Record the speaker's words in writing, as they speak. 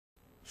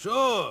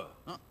Sure.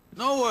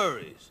 No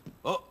worries.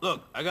 Oh,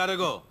 look, I gotta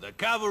go. The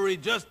cavalry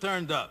just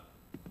turned up.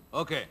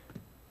 Okay,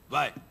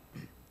 bye.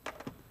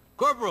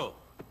 Corporal,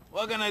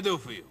 what can I do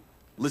for you?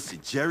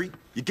 Listen, Jerry,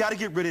 you gotta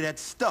get rid of that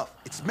stuff.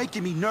 It's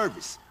making me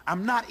nervous.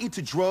 I'm not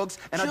into drugs,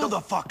 and I Chill don't...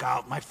 the fuck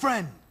out, my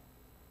friend.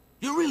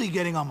 You're really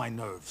getting on my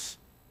nerves.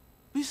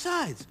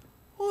 Besides,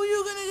 who are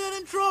you gonna get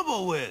in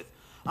trouble with?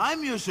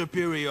 I'm your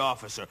superior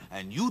officer,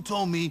 and you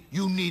told me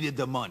you needed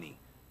the money.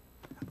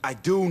 I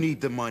do need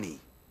the money.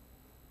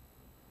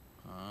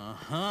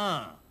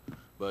 Uh-huh.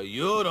 But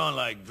you don't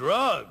like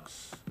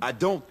drugs. I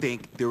don't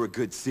think they're a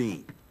good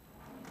scene.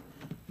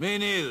 Me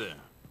neither.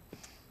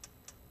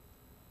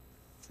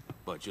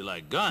 But you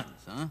like guns,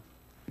 huh?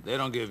 They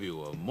don't give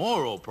you a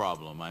moral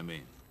problem, I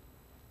mean.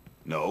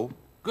 No.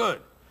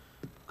 Good.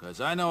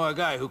 Because I know a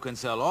guy who can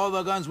sell all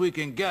the guns we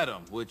can get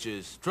him, which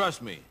is,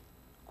 trust me,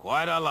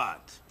 quite a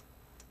lot.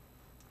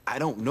 I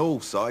don't know,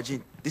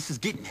 Sergeant. This is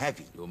getting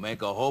heavy. You'll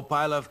make a whole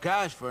pile of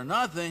cash for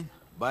nothing.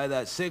 Buy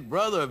that sick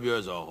brother of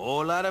yours a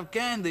whole lot of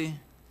candy.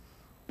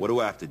 What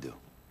do I have to do?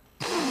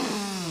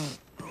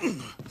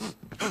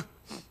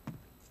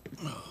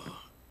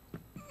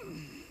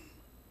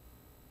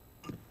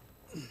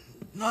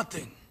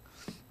 Nothing.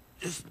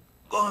 Just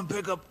go and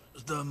pick up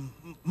the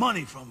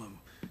money from him.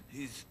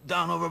 He's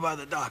down over by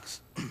the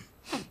docks.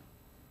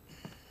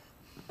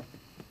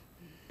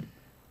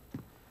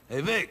 Hey,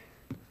 Vic.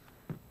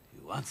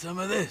 You want some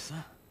of this,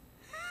 huh?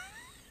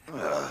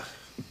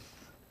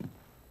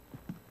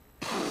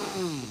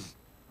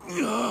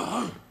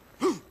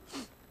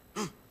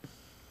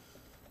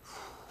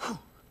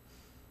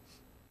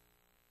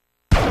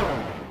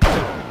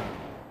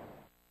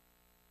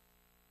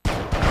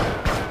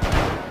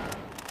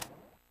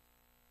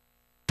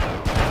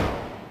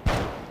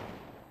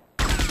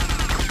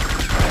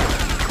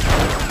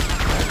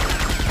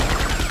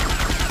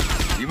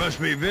 You must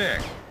be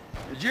Vic.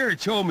 Jerry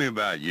told me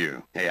about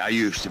you. Hey, I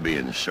used to be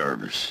in the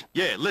service.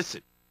 Yeah,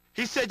 listen.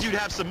 He said you'd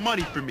have some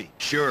money for me.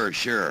 Sure,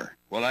 sure.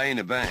 Well, I ain't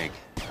a bank.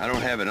 I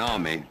don't have it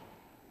on me,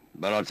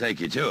 but I'll take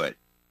you to it.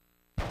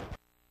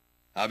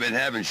 I've been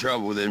having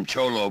trouble with them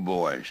Cholo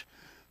boys.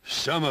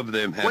 Some of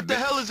them have What the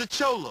hell is a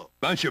Cholo?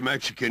 Bunch of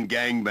Mexican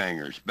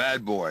gangbangers,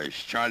 bad boys,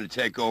 trying to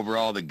take over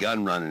all the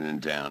gun running in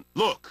town.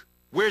 Look,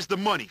 where's the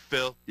money,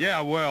 Phil?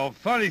 Yeah, well,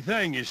 funny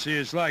thing, you see,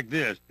 it's like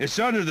this. It's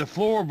under the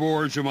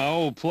floorboards of my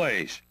old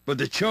place, but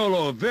the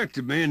Cholo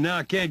evicted me and now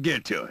I can't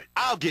get to it.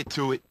 I'll get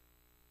to it.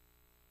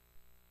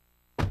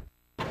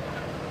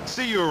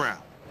 See you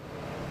around.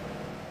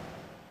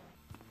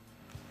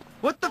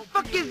 What the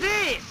fuck is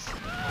this?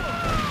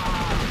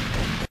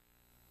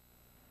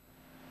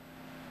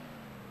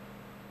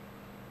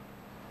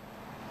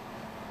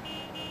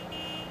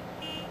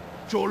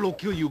 Cholo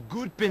kill you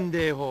good,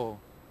 pendejo.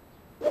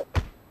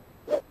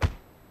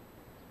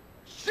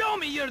 Show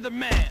me you're the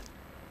man.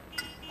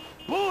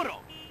 Puro.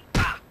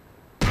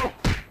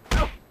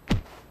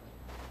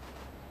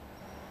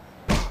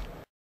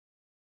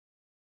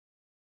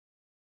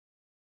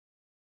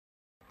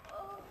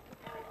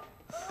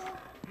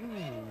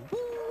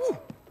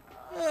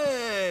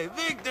 Hey,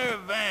 Victor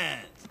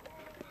Vance.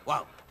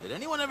 Wow, did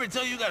anyone ever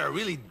tell you got a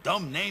really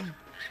dumb name?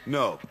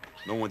 No.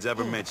 No one's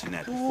ever mentioned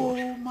that before.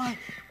 Oh, my...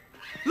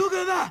 Look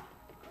at that!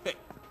 Hey,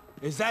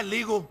 is that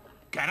legal?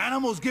 Can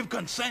animals give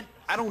consent?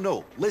 I don't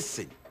know.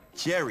 Listen,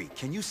 Jerry,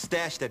 can you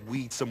stash that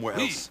weed somewhere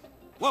Weed? else?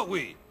 What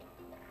weed?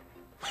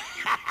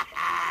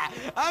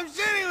 I'm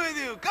shitting with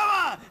you! Come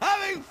on!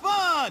 Having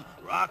fun!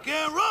 Rock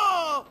and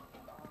roll!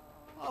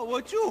 Oh,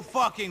 would you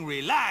fucking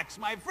relax,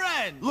 my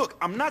friend? Look,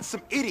 I'm not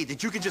some idiot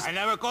that you can just... I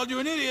never called you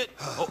an idiot.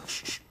 Oh,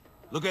 shh.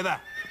 Look at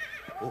that.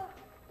 Oh.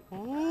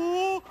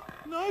 Oh,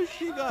 now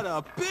she got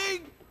a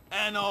pig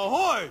and a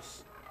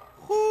horse.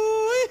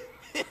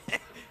 Hoo-wee.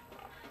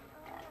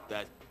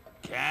 That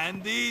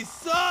candy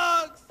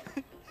sucks.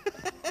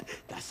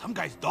 That's some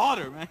guy's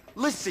daughter, man.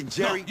 Listen,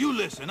 Jerry. No, you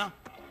listen, huh?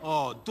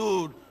 Oh,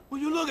 dude, will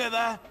you look at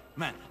that?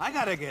 Man, I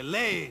gotta get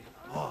laid.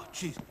 Oh,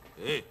 jeez.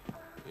 Hey,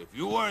 if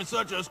you weren't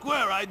such a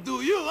square, I'd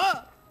do you,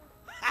 huh?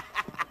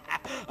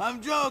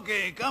 I'm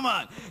joking. Come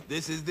on.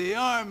 This is the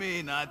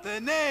Army, not the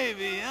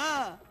Navy,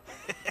 huh?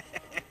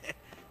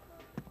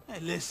 Hey,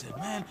 listen,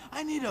 man.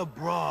 I need a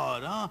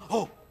broad, huh?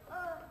 Oh,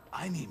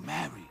 I need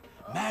Mary.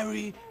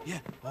 Mary, yeah.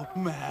 Oh,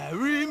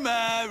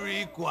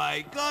 Mary,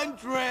 quite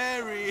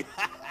contrary.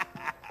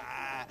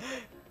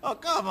 Oh,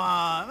 come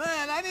on,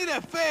 man. I need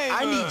a favor.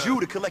 I need you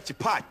to collect your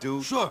pot,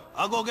 dude. Sure.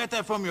 I'll go get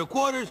that from your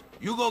quarters.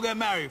 You go get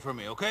Mary for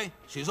me, okay?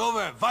 She's over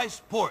at Vice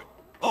Port.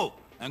 Oh,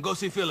 and go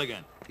see Phil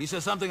again. He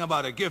said something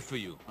about a gift for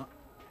you. Huh?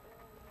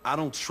 I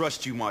don't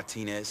trust you,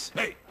 Martinez.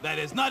 Hey, that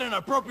is not an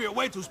appropriate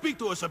way to speak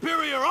to a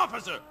superior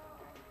officer.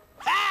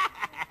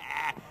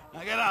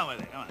 Now get on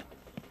with it. Come on.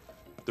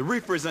 The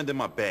reefer is under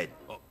my bed.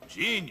 Oh,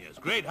 genius.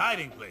 Great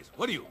hiding place.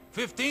 What are you,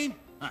 15?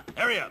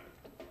 Hurry up.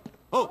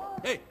 Oh,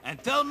 hey,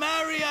 and tell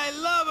Mary I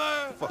love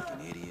her.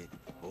 Fucking idiot.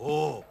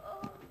 Oh.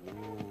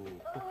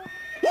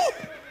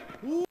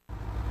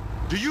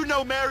 Do you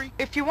know Mary?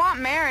 If you want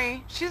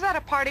Mary, she's at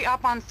a party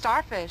up on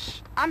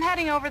Starfish. I'm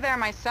heading over there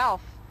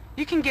myself.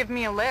 You can give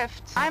me a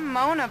lift. I'm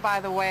Mona, by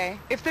the way.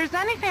 If there's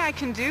anything I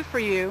can do for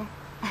you,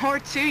 or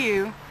to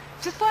you,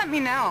 just let me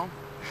know.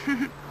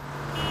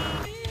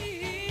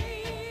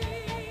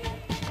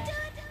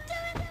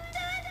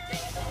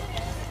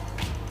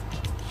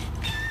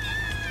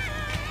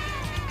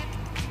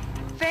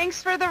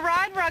 Thanks for the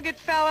ride, rugged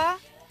fella.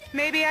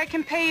 Maybe I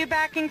can pay you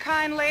back in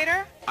kind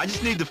later? I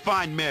just need to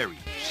find Mary.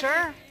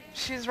 Sure.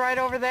 She's right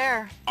over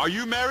there. Are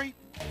you Mary?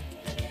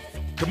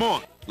 Come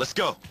on, let's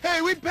go.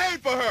 Hey, we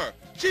paid for her.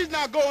 She's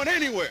not going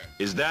anywhere.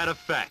 Is that a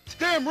fact?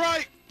 Damn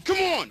right. Come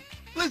on.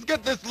 Let's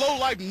get this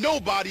lowlife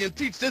nobody and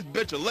teach this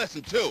bitch a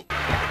lesson, too.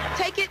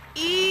 Take it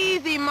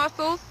easy,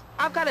 Muscles.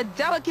 I've got a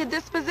delicate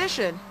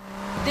disposition.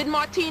 Did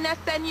Martinez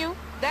send you?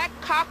 That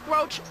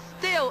cockroach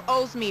still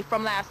owes me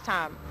from last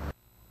time.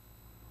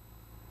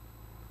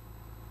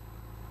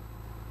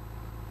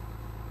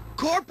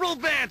 Corporal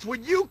Vance,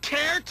 would you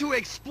care to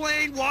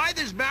explain why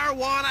there's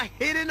marijuana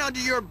hidden under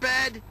your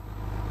bed?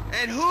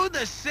 And who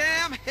the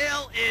Sam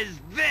Hill is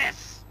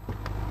this?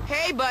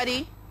 Hey,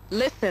 buddy.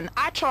 Listen,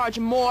 I charge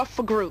more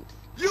for groups.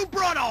 You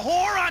brought a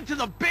whore onto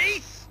the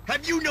base?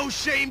 Have you no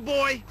shame,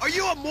 boy? Are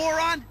you a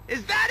moron?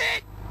 Is that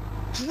it?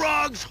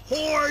 Drugs,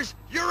 whores,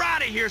 you're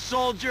out of here,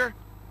 soldier.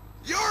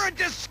 You're a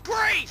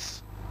disgrace!